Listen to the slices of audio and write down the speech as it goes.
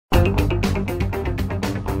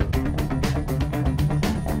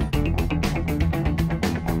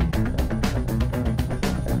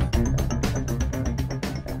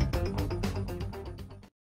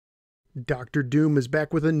Dr. Doom is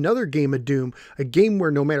back with another game of Doom, a game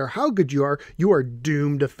where no matter how good you are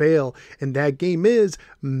doomed to fail. And that game is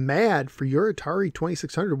M.A.D for your Atari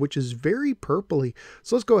 2600, which is very purpley.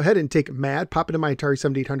 So let's go ahead and take M.A.D, pop it in my Atari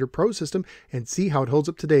 7800 Pro system, and see how it holds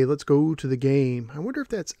up today. Let's go to the game. I wonder if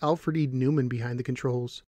that's Alfred E. Newman behind the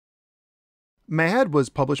controls. M.A.D was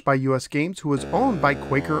published by US Games, who was owned by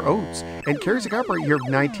Quaker Oats, and carries a copyright year of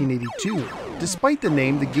 1982. Despite the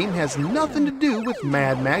name, the game has nothing to do with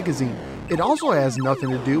M.A.D magazine. It also has nothing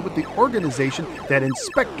to do with the organization that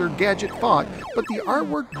Inspector Gadget fought, but the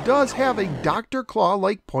artwork does have a Dr.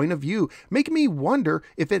 Claw-like point of view, making me wonder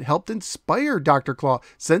if it helped inspire Dr. Claw,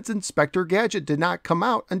 since Inspector Gadget did not come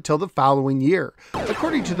out until the following year.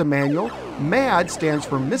 According to the manual, M.A.D stands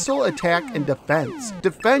for Missile Attack and Defense.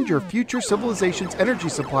 Defend your future civilization's energy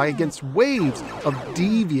supply against waves of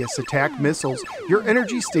devious attack missiles. Your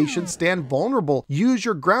energy stations stand vulnerable. Use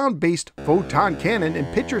your ground-based photon cannon and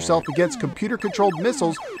pit yourself against computer-controlled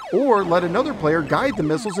missiles, or let another player guide the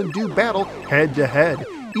missiles and do battle head-to-head.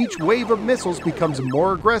 Each wave of missiles becomes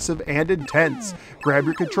more aggressive and intense. Grab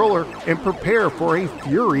your controller and prepare for a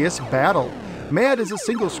furious battle. M.A.D is a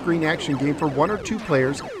single-screen action game for 1 or 2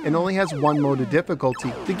 players and only has 1 mode of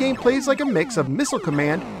difficulty. The game plays like a mix of Missile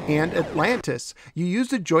Command and Atlantis. You use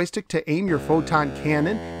the joystick to aim your photon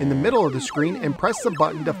cannon in the middle of the screen and press the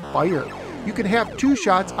button to fire. You can have 2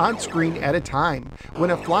 shots on screen at a time. When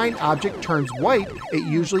a flying object turns white, it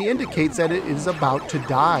usually indicates that it is about to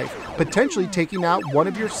dive, potentially taking out one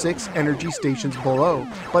of your 6 energy stations below.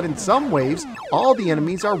 But in some waves, all the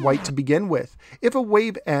enemies are white to begin with. If a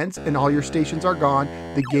wave ends and all your stations are gone,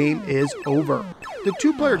 the game is over. The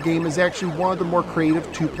 2-player game is actually one of the more creative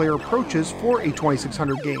 2-player approaches for a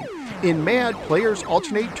 2600 game. In M.A.D, players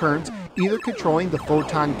alternate turns, either controlling the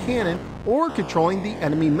photon cannon or controlling the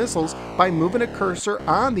enemy missiles by moving a cursor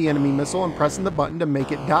on the enemy missile and pressing the button to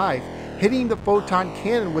make it dive. Hitting the photon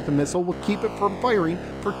cannon with a missile will keep it from firing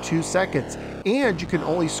for 2 seconds, and you can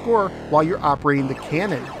only score while you're operating the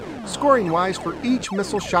cannon. Scoring-wise, for each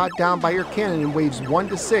missile shot down by your cannon in waves 1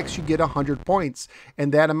 to 6, you get 100 points,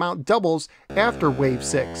 and that amount doubles after wave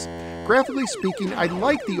 6. Graphically speaking, I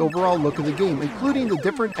like the overall look of the game, including the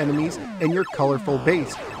different enemies and your colorful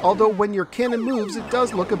base, although when your cannon moves, it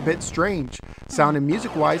does look a bit strange. Sound and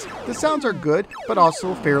music-wise, the sounds are good, but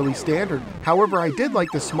also fairly standard. However, I did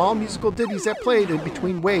like the small musical ditties that played in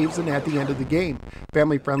between waves and at the end of the game.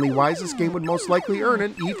 Family-friendly-wise, this game would most likely earn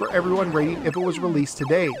an E for Everyone rating if it was released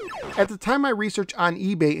today. At the time I researched on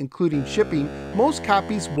eBay, including shipping, most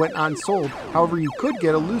copies went unsold. However, you could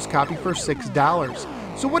get a loose copy for $6.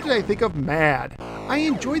 So what did I think of M.A.D? I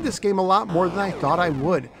enjoyed this game a lot more than I thought I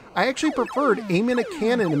would. I actually preferred aiming a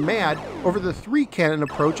cannon in M.A.D over the 3-cannon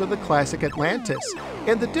approach of the classic Atlantis,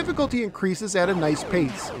 and the difficulty increases at a nice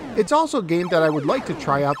pace. It's also a game that I would like to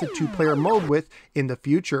try out the 2-player mode with in the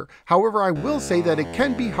future. However, I will say that it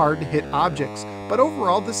can be hard to hit objects, but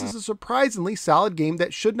overall this is a surprisingly solid game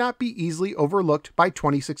that should not be easily overlooked by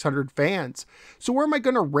 2600 fans. So where am I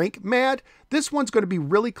going to rank M.A.D? This one's going to be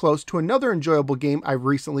really close to another enjoyable game I've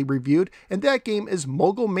recently reviewed, and that game is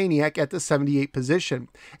Mogul Maniac at the 78th position.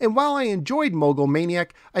 And while I enjoyed Mogul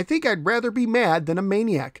Maniac, I think I'd rather be M.A.D than a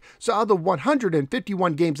Maniac. So out of the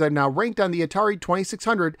 151 games I've now ranked on the Atari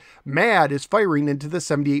 2600, M.A.D is firing into the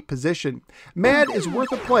 78th position. M.A.D is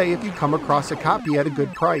worth a play if you come across a copy at a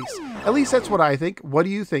good price. At least that's what I think. What do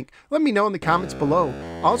you think? Let me know in the comments below.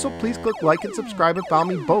 Also, please click like and subscribe and follow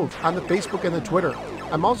me both on the Facebook and the Twitter.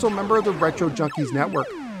 I'm also a member of the Retro Junkies Network.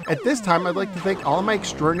 At this time, I'd like to thank all of my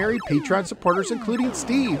extraordinary Patreon supporters, including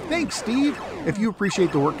Steve. Thanks, Steve! If you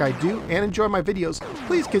appreciate the work I do and enjoy my videos,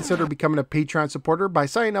 please consider becoming a Patreon supporter by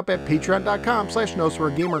signing up at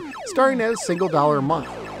patreon.com/NoSwearGamer, starting at $1 a month.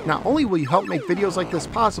 Not only will you help make videos like this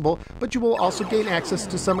possible, but you will also gain access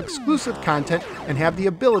to some exclusive content and have the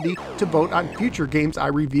ability to vote on future games I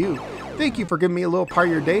review. Thank you for giving me a little part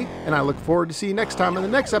of your day, and I look forward to seeing you next time in the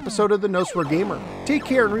next episode of the No Swear Gamer. Take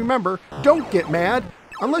care, and remember, don't get mad.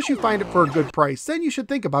 Unless you find it for a good price, then you should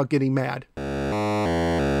think about getting mad.